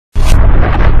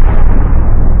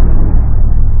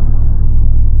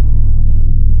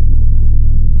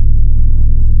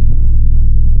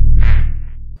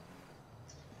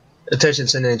Attention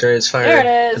San Andreas fire.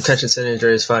 There it is. Attention San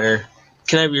Andreas fire.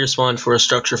 Can I be respond for a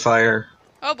structure fire?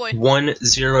 Oh boy.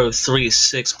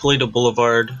 1036 Polito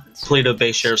Boulevard, Polito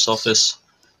Bay Sheriff's Office.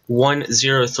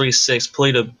 1036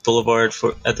 Polito Boulevard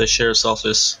at the Sheriff's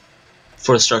Office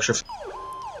for a structure. Do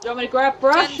you want me to grab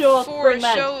brush or bring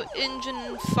med? Show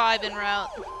engine 5 en route.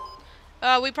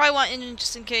 We probably want engine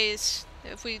just in case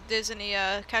if there's any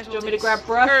casualties. Do you want me to grab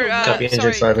brush or copy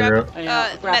engine 5 en route.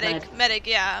 Medic,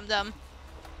 yeah, I'm dumb.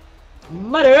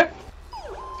 Medic!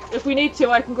 If we need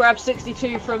to, I can grab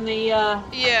 62 from the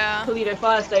Polito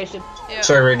fire station. Yeah.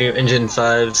 Sorry, radio engine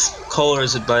 5. Caller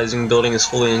is advising building is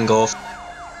fully engulfed.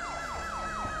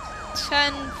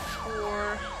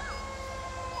 10-4.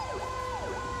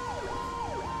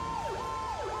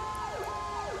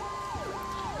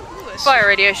 Fire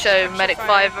radio show medic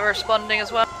 5 are responding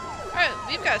as well. Alright,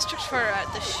 we've got a structure fire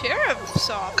at the sheriff's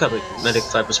office. Copy, medic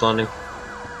 5 responding.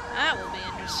 That will be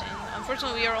interesting.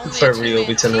 Unfortunately, we are only Fire a radio will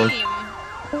be 10-1. team.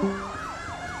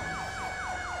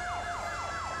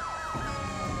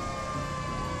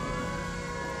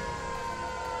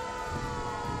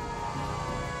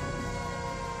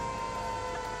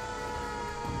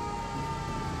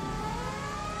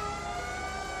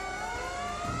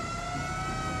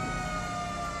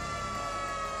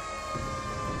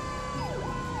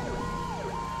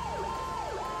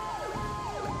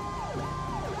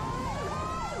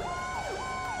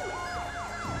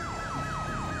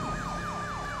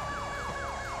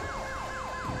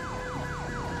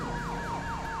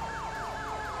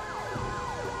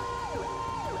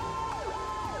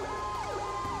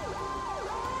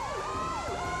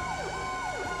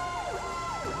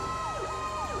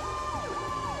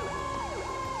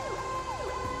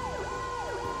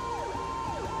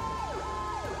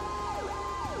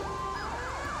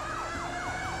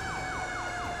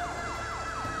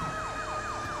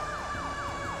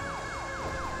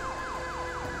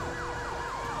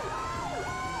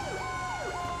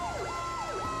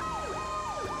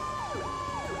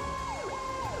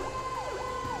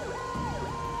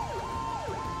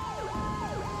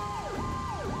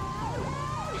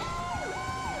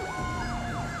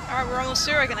 Alright, we're almost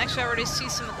there. I can actually already see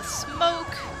some of the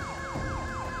smoke.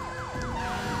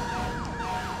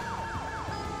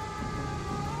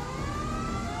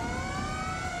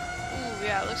 Ooh,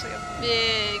 yeah, it looks like a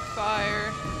big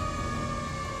fire.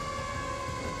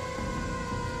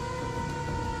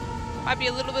 Might be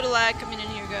a little bit of lag coming in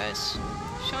here, guys.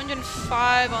 Show engine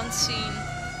 5 on scene.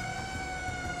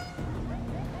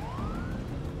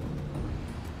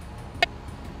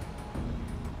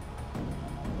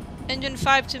 Engine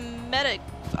 5 to medic.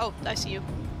 Oh, I see you.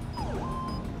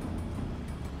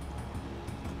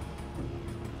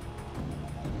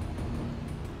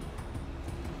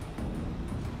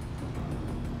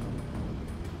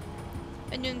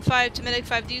 Engine 5 to medic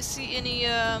 5. Do you see any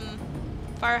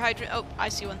fire hydrant? Oh, I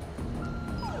see one.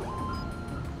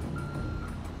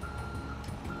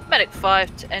 Medic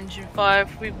 5 to engine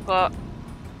 5. We've got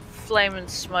flame and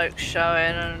smoke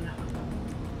showing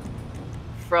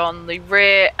from the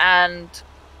rear and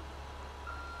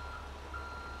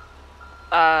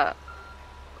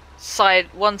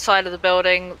one side of the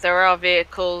building. There are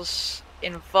vehicles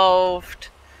involved.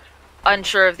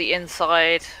 Unsure of the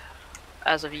inside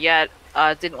as of yet.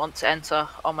 Didn't want to enter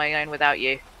on my own without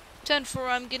you. 10-4,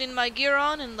 I'm getting my gear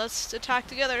on and let's attack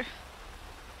together.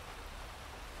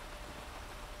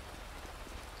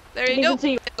 There you go. can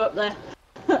see you up there.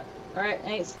 Alright,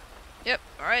 thanks. Yep,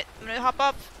 alright, I'm gonna hop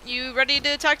up. You ready to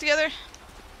attack together?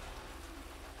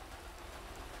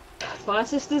 Fire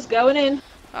sisters going in.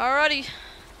 Alrighty,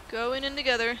 going in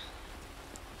together.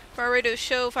 Fire radio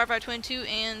show 5522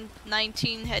 and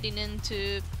 19 heading in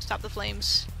to stop the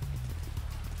flames.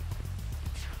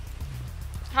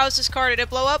 How's this car? Did it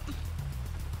blow up?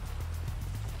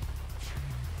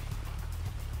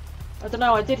 I don't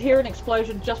know, I did hear an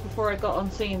explosion just before I got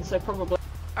on scene, so probably.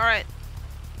 Alright.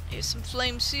 Here's some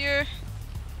flames here.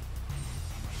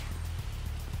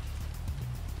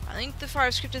 I think the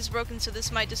fire script is broken, so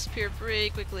this might disappear pretty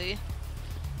quickly.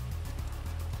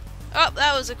 Oh,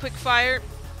 that was a quick fire.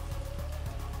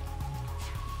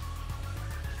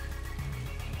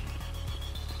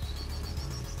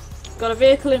 Got a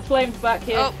vehicle inflamed back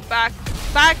here. Oh, back.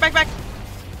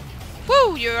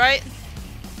 Woo, you alright?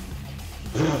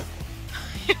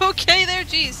 You okay there?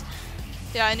 Jeez.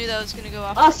 Yeah, I knew that was gonna go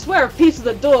off. I swear a piece of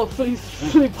the door flew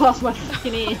past my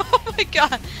fucking ear. Oh my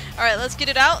god. Alright, let's get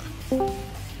it out.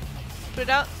 Put it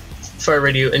out. Fire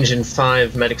radio engine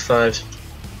 5, medic 5.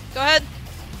 Go ahead.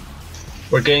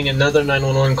 We're getting another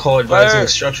 911 call advising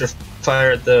structure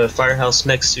fire at the firehouse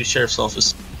next to sheriff's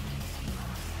office.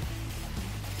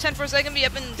 10-4 second be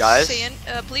up in Guys?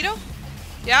 Polito?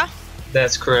 Yeah?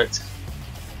 That's correct.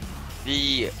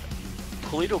 The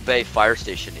Polito Bay fire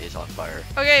station is on fire.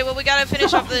 Okay, well we gotta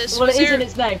finish off this. Well, it is in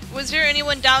its name. Was there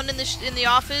anyone down in the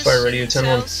office? Fire radio, 10-1.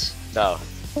 Sales? No.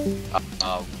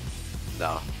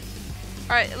 No.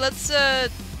 Alright, let's,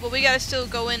 well, we gotta still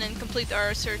go in and complete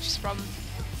our search from...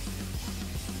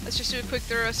 Let's just do a quick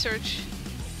thorough search.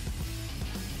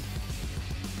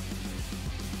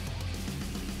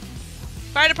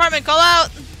 Fire department, call out!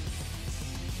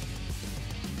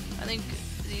 I think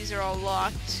these are all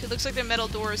locked. It looks like they're metal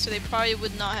doors, so they probably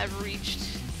would not have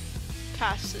reached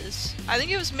past this. I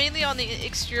think it was mainly on the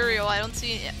exterior. I don't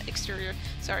see exterior.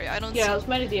 Sorry, I don't see... Yeah, it was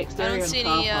mainly the exterior. I don't see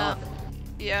any,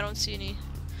 yeah, I don't see any.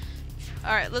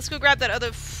 Alright, let's go grab that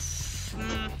other...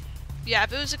 yeah,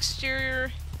 if it was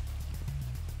exterior...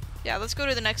 Yeah, let's go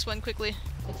to the next one quickly.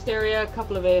 Exterior, a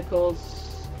couple of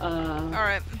vehicles.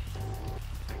 Alright.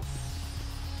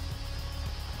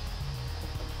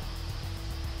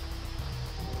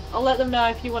 I'll let them know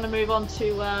if you want to move on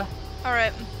to,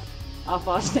 Alright. our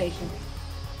fire station.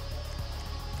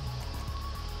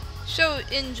 Show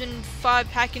Engine 5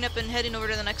 packing up and heading over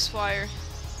to the next fire.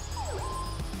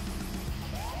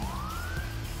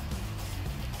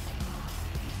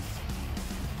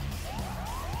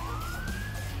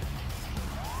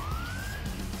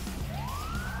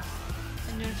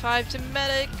 Engine 5 to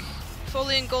medic.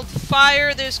 Fully engulfed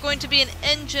fire. There's going to be an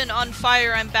engine on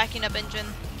fire. I'm backing up engine.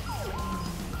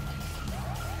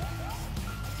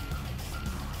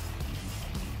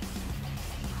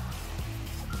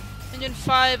 Engine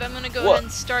 5, I'm gonna go ahead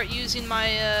and start using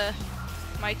my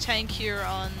my tank here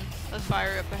on the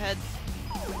fire up ahead.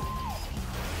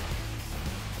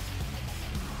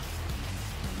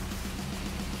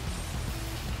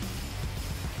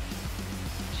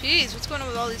 Jeez, what's going on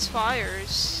with all these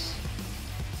fires?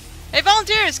 Hey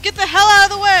volunteers, get the hell out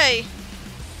of the way!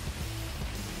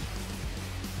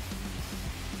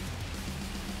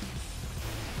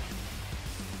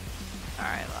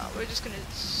 Alright, well, we're just gonna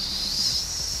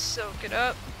soak it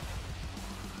up.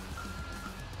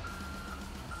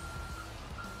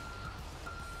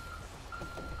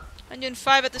 Engine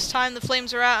 5 at this time, the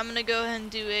flames are out. I'm gonna go ahead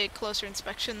and do a closer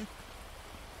inspection.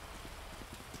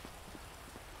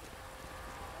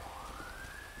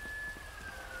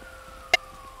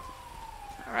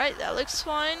 Alright, that looks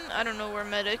fine. I don't know where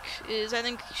medic is. I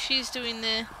think she's doing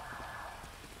the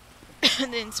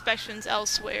the inspections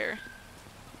elsewhere.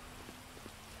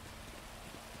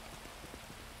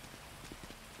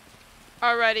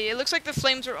 Alrighty, it looks like the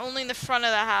flames are only in the front of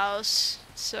the house,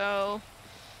 so...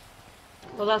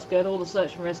 Well, that's good. All the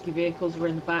search and rescue vehicles were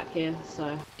in the back here,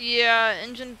 so... Yeah,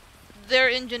 their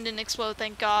engine didn't explode,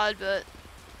 thank God, but...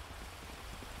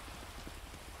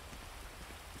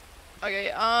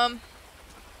 Okay,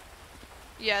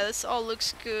 yeah, this all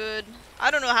looks good. I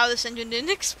don't know how this engine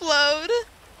didn't explode.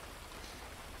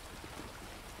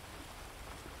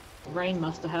 Rain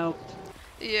must have helped.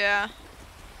 Yeah.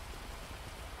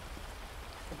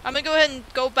 I'm gonna go ahead and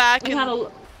go back We and... had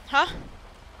a... Huh?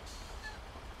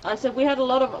 I said we had a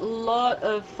lot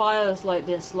of fires like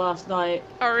this last night.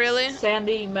 Oh, really?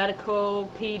 Sandy,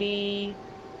 Medical, PD,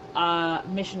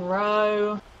 Mission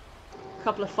Row, a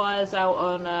couple of fires out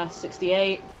on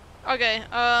 68. Okay,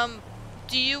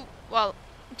 do you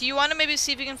want to maybe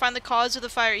see if you can find the cause of the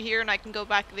fire here and I can go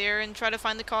back there and try to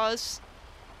find the cause?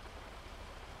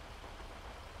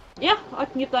 Yeah, I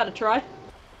can give that a try.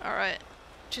 Alright,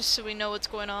 just so we know what's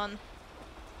going on.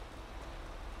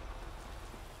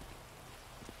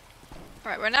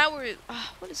 Alright, right now we're...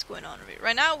 what is going on over here?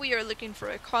 Right now we are looking for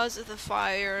a cause of the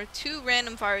fire. 2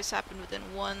 random fires happened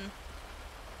within one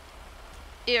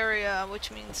area,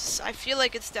 which means I feel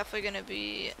like it's definitely gonna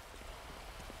be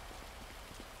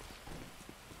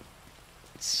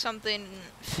something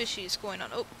fishy is going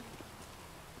on. Oh.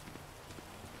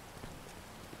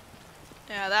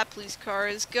 Yeah, that police car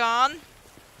is gone.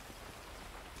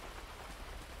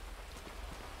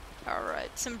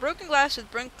 Alright, some broken glass with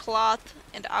burnt cloth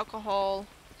and alcohol.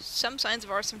 Some signs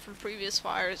of arson from previous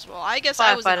fires. Well, I guess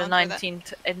I was on for that.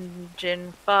 19th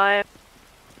engine 5.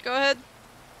 Go ahead.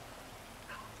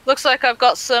 Looks like I've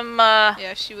got some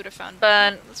yeah, she would have found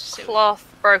burnt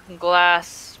cloth, broken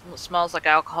glass. What smells like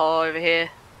alcohol over here.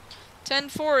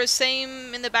 10-4 is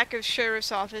same in the back of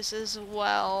sheriff's office as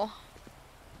well.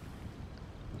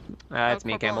 It's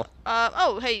me, Campbell.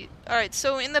 Oh, hey. Alright,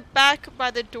 so in the back by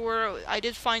the door, I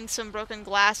did find some broken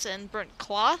glass and burnt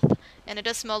cloth, and it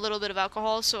does smell a little bit of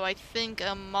alcohol, so I think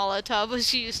a Molotov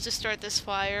was used to start this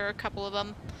fire, a couple of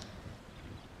them.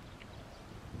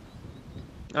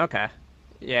 Okay.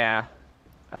 Yeah.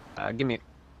 Give me...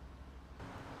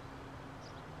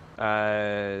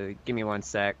 Give me 1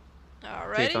 sec.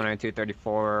 Alrighty.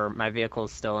 234. My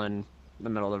vehicle's still in the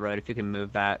middle of the road. If you can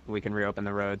move that, we can reopen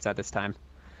the roads at this time.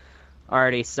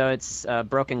 Alrighty, so it's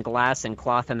broken glass and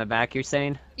cloth in the back, you're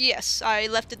saying? Yes, I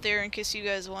left it there in case you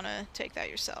guys want to take that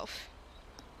yourself.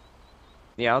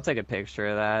 Yeah, I'll take a picture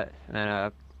of that and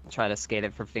then try to skate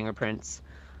it for fingerprints.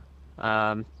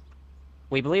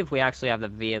 We believe we actually have the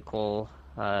vehicle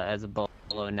as a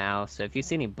below now, so if you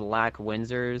see any black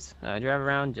Windsors drive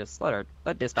around, just let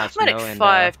dispatch know, and we'll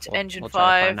try to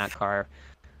find that car.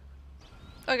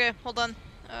 Okay, hold on.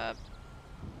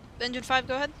 Engine 5,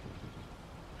 go ahead.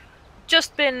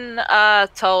 Just been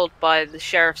told by the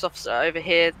sheriff's officer over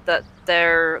here that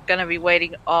they're going to be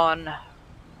waiting on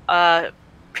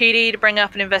PD to bring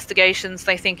up an investigation.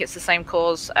 They think it's the same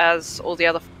cause as all the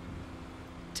other.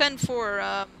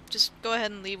 10-4, just go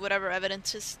ahead and leave whatever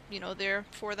evidence is, there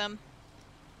for them.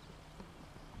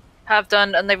 Have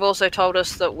done, and they've also told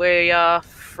us that we are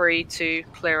free to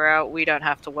clear out. We don't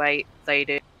have to wait. They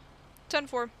do.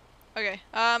 10-4. Okay.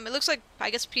 It looks like, I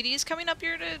guess PD is coming up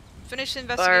here to finish the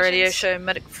investigations. Fire radio show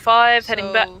Medic 5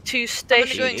 heading back to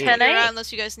station 10A.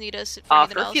 Unless you guys need us for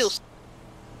anything else.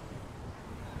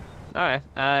 Alright,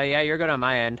 yeah, you're good on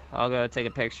my end. I'll go take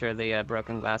a picture of the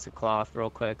broken glass of cloth real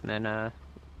quick, and then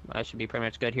I should be pretty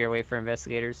much good here. Wait for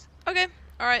investigators. Okay,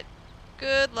 alright.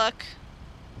 Good luck.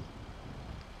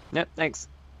 Yep, thanks.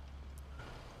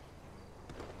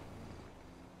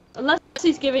 Unless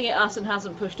he's giving it us and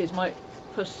hasn't pushed the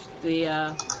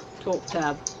talk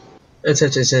tab.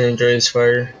 Attention San Andreas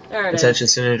Fire. There it is. Attention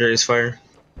San Andreas Fire.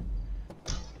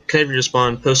 Can I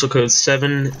respond? Postal code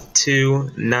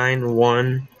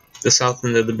 7291, the south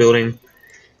end of the building,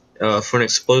 for an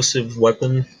explosive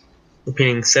weapon.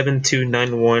 Repeating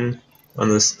 7291 on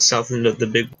the south end of the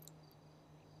big.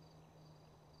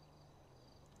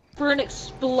 For an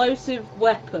explosive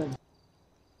weapon.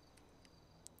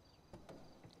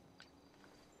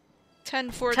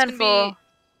 10-4. 10-4.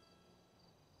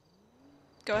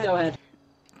 Go ahead. Go ahead.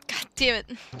 God damn it.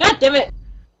 God damn it!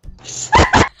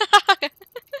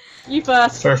 You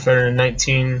first. Firefighter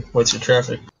 19, what's your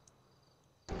traffic?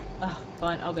 Oh,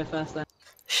 fine, I'll go first then.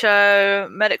 Show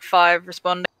Medic 5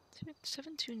 responding.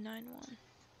 7291.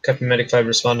 Copy, Medic 5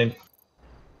 responding.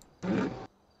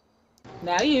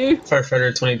 Now you.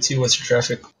 Firefighter 22, what's your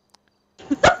traffic?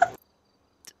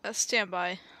 Stand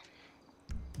by.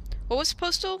 What was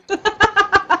postal?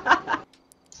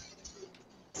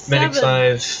 Medic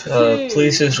 5,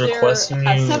 police is requesting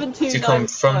you to come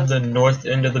from the north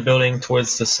end of the building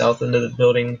towards the south end of the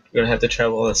building. You're gonna have to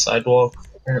travel on a sidewalk,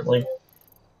 apparently.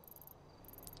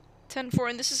 10-4,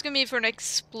 and this is gonna be for an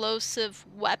explosive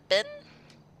weapon?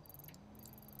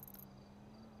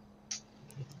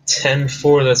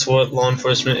 10-4, that's what law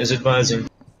enforcement is advising.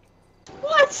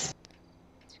 What?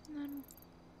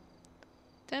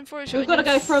 10-4 is We've got to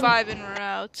go from 5 en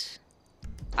route.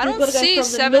 I We've don't got to see go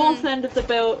from 7. the north end of the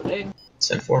building.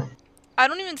 10-4. I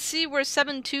don't even see where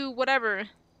 7-2 whatever.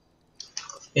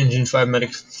 Engine 5,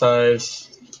 Medic 5.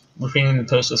 Repeating the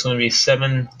postal is going to be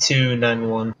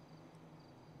 7291.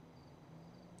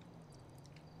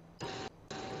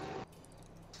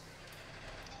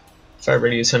 Fire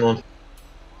radio 10-1.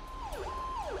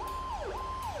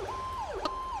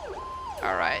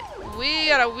 Alright. We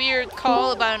got a weird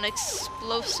call about an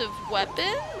explosive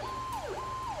weapon?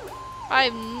 I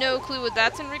have no clue what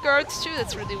that's in regards to.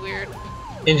 That's really weird.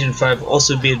 Engine 5,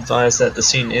 also be advised that the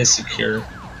scene is secure.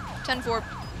 10-4.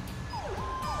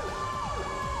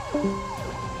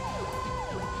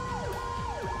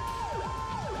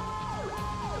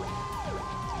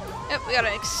 Yep, we got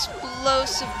an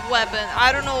explosive weapon.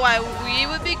 I don't know why we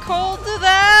would be called to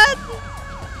that.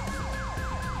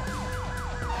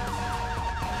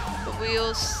 But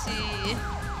we'll see.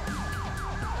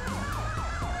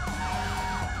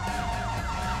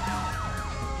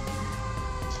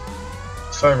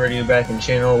 Fire radio back in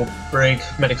channel. Break.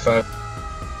 Medic 5.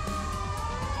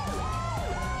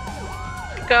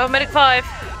 Go, Medic 5.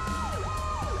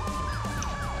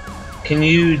 Can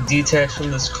you detach from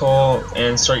this call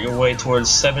and start your way towards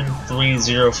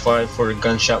 7305 for a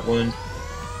gunshot wound?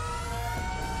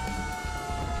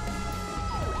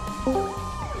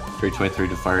 323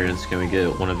 to fire units, can we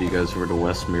get one of you guys over to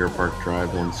West Mirror Park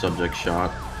Drive, one subject shot?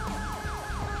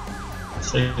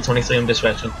 323, I'm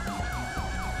dispatching.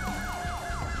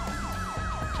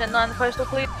 10-9 the postal,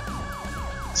 please.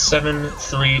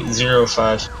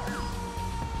 7305.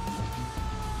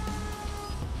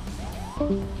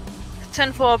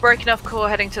 10-4, breaking off call,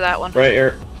 heading to that one. Right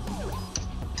here.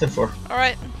 10-4.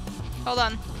 Alright. Hold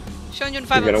on. Show engine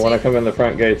 5 You're gonna want to come in the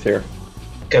front gates here.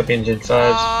 Copy engine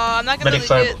 5. I'm not gonna Medic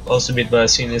really 5 also be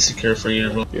advised, scene is secure for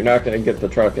you. You're not gonna get the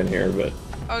truck in here, but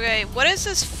Okay, what is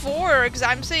this for? Because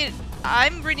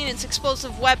I'm reading it's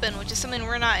explosive weapon, which is something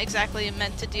we're not exactly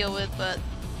meant to deal with, but...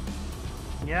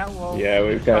 Yeah, well, yeah,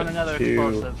 we've got another two.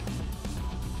 explosive.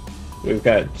 We've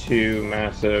got 2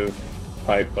 massive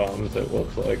pipe bombs. It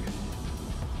looks like.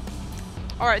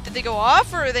 Alright, did they go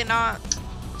off, or are they not?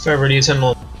 Forever, do you 10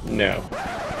 more? No,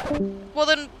 Well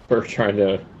then, we're trying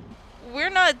to. we're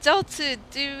not dealt to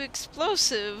do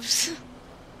explosives.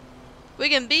 We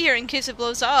can be here in case it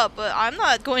blows up, but I'm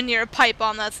not going near a pipe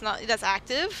bomb that's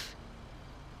active.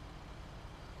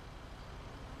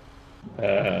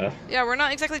 Yeah, we're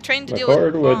not exactly trained to deal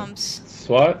with bombs. Would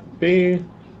SWAT be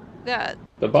Yeah.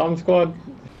 the bomb squad?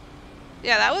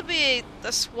 Yeah, that would be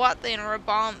a SWAT thing or a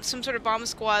bomb, some sort of bomb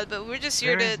squad, but we're just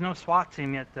here There to... is no SWAT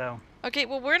team yet, though. Okay,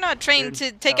 well, we're not trained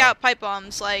to Dude, take out pipe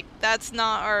bombs. Like, that's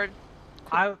not our...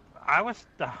 I was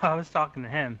talking to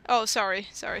him. Oh, sorry.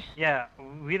 Yeah,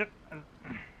 we don't.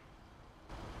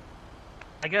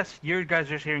 I guess you guys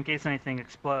are just here in case anything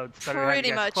explodes. Better to have Pretty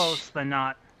you guys much. close than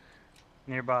not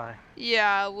nearby.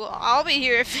 Yeah, well, I'll be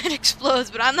here if it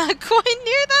explodes, but I'm not going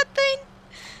near that thing.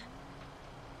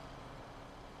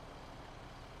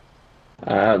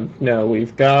 No,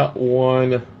 we've got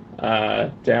one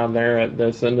down there at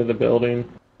this end of the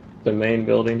building, the main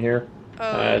building here.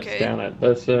 Oh, okay. It's down at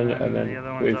this end, And and the other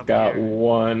then one's we've up got here.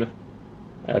 one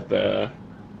at the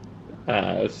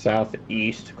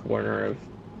southeast corner of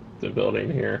the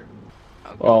building here.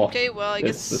 Well, Okay, well, I it's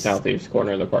guess... the southeast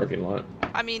corner of the parking lot.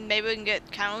 I mean, maybe we can get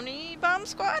county bomb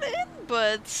squad in,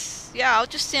 but... Yeah, I'll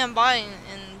just stand by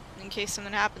in case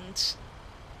something happens.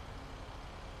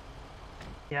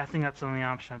 Yeah, I think that's the only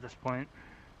option at this point.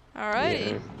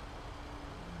 Alrighty. Yeah.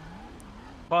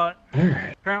 But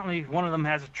Alright. apparently one of them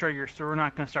has a trigger, so we're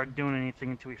not going to start doing anything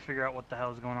until we figure out what the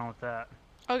hell is going on with that.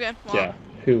 Okay, well... Yeah,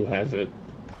 who has it?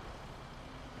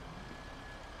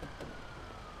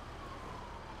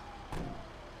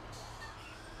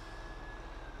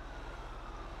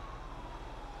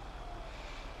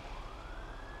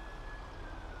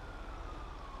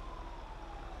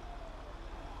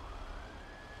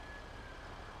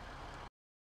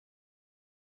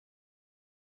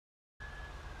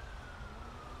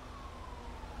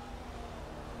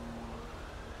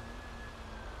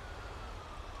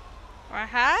 Well,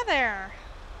 hi there.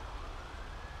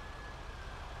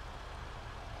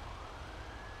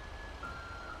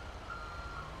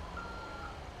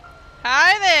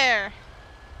 Hi there.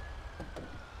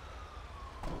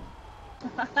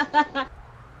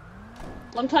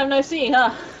 Long time no see,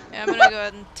 huh? Yeah, I'm gonna go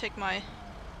ahead and take my...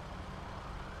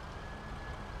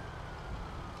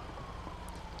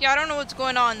 Yeah, I don't know what's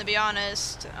going on, to be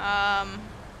honest.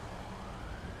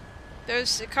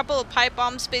 There's a couple of pipe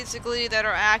bombs, basically, that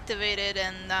are activated,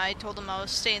 and I told them I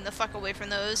was staying the fuck away from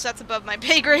those. That's above my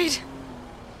pay grade.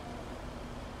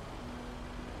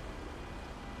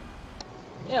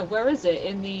 Yeah, where is it?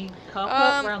 In the car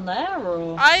park around there,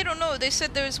 or? I don't know. They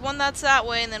said there's one that's that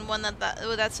way, and then one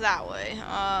that's that way.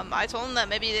 I told them that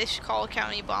maybe they should call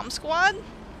county bomb squad,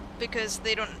 because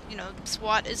they don't, you know,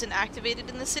 SWAT isn't activated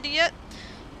in the city yet.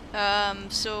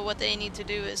 So what they need to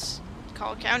do is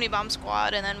call county bomb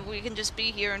squad, and then we can just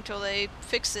be here until they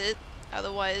fix it.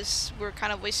 Otherwise, we're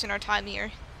kind of wasting our time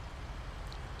here.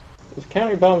 Is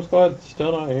county bomb squad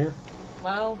still not here?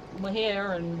 Well, we're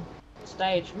here and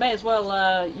stage. May as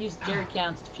well use the jerry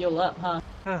cans to fuel up, huh?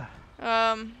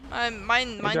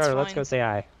 Mine's Hey, Jar, let's fine. go say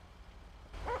hi.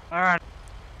 Alright.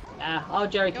 I'll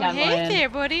jerry Oh, can my hey end. there,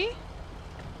 buddy.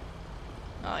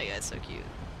 Oh, yeah, it's so cute.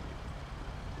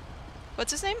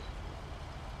 What's his name?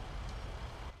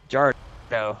 Jardo.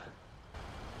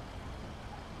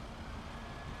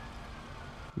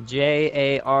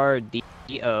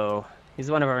 Jardo. He's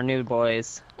one of our new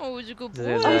boys. Oh, he's a good This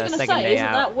boy. is, I was gonna second say, day isn't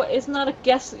out.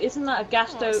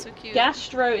 that a Oh, so cute.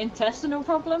 gastrointestinal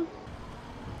problem?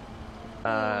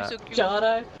 Oh, he's so cute.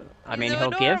 Jardo? I He's mean, so he'll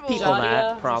give adorable. people Jardia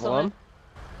that or problem.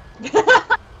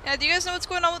 Yeah, do you guys know what's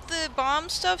going on with the bomb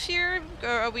stuff here? Or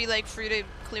are we like free to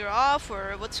clear off,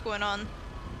 or what's going on?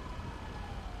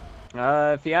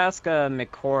 If you ask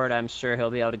McCord, I'm sure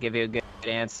he'll be able to give you a good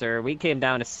answer. We came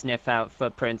down to sniff out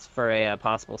footprints for a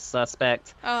possible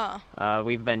suspect. Oh.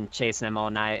 We've been chasing him all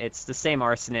night. It's the same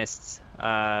arsonists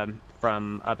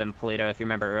from up in Polito, if you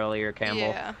remember earlier, Campbell.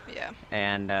 Yeah, yeah.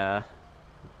 And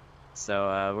so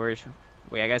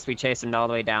I guess we chased them all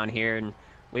the way down here, and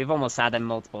we've almost had them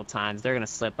multiple times. They're gonna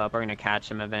slip up. We're gonna catch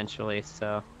them eventually.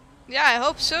 So. Yeah, I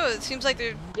hope so. It seems like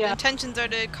their Yeah. intentions are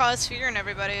to cause fear in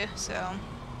everybody, so...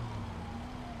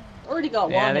 Already got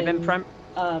Yeah, one they've in been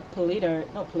Polito,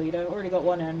 not Polito, already got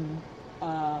one in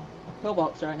a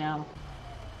pillbox right now.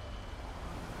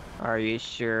 Are you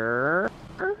sure?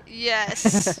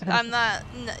 Yes. I'm not.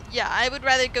 Yeah, I would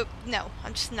rather go. No,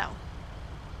 I'm just no.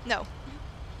 No.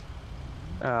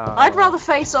 I'd rather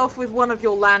face off with one of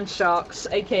your land sharks,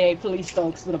 aka police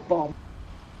dogs, than a bomb.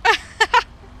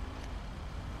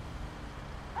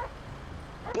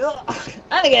 Ugh,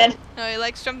 and again. Oh, he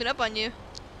likes jumping up on you.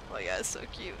 Oh yeah, it's so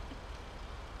cute.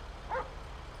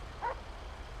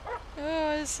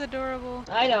 Oh, it's adorable.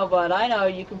 I know, bud. I know.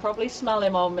 You can probably smell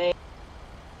him on me.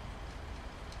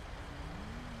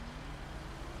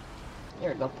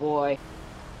 You're a good boy.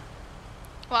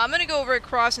 Well, I'm gonna go over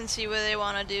across and see what they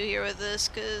want to do here with this,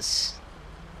 cause.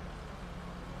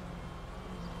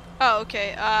 Oh,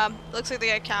 okay. Looks like they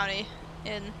got county,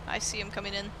 and I see him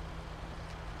coming in.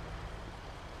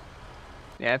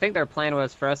 Yeah, I think their plan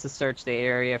was for us to search the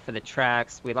area for the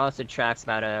tracks. We lost the tracks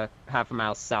about a half a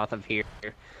mile south of here.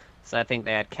 So I think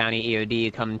they had county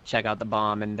EOD come check out the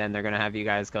bomb, and then they're gonna have you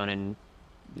guys going and,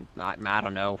 I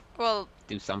don't know, Well,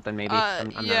 do something maybe.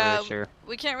 I'm yeah, not really sure.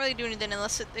 we can't really do anything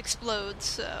unless it explodes,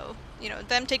 so, you know,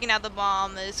 them taking out the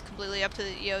bomb is completely up to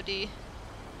the EOD.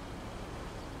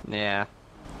 Yeah.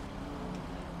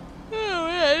 Oh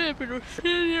man, I've been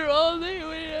sitting here all day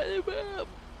waiting at the bomb.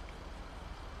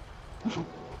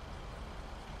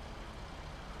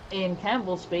 In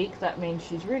Campbell speak, that means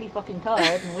she's really fucking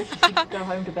tired and wishes she could go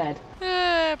home to bed.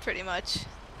 Pretty much.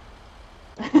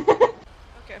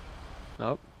 Okay.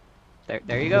 Oh,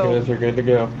 there you You go. guys are good to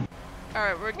go.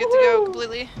 Alright, we're good to go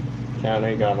completely.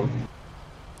 County got them.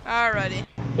 Alrighty.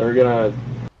 They're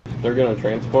gonna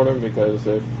transport them because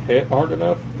if hit hard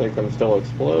enough, they can still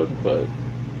explode. But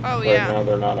Oh right yeah. now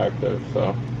they're not active.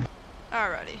 So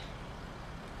Alrighty.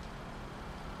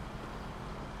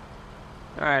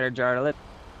 Alright, Jarda,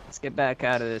 let's get back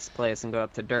out of this place and go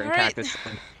up to Dirt and Alright. Cactus.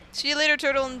 See you later,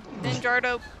 Turtle and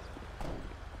Jardo.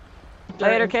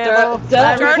 Later, Campbell.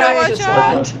 Jardo, watch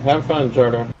out! have fun,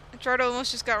 Jardo. Jardo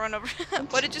almost just got run over.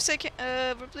 What did you say,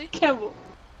 Ripley? Campbell.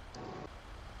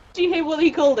 Did you hear what he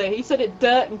called it? He said it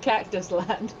dirt and cactus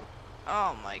land.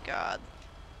 Oh my god.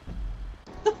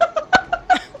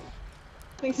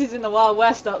 Thinks he's in the Wild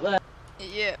West up there.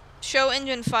 Yeah. Show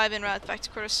engine 5 en route back to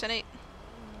quarter Senate.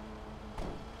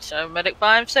 So medic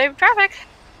by him, save traffic.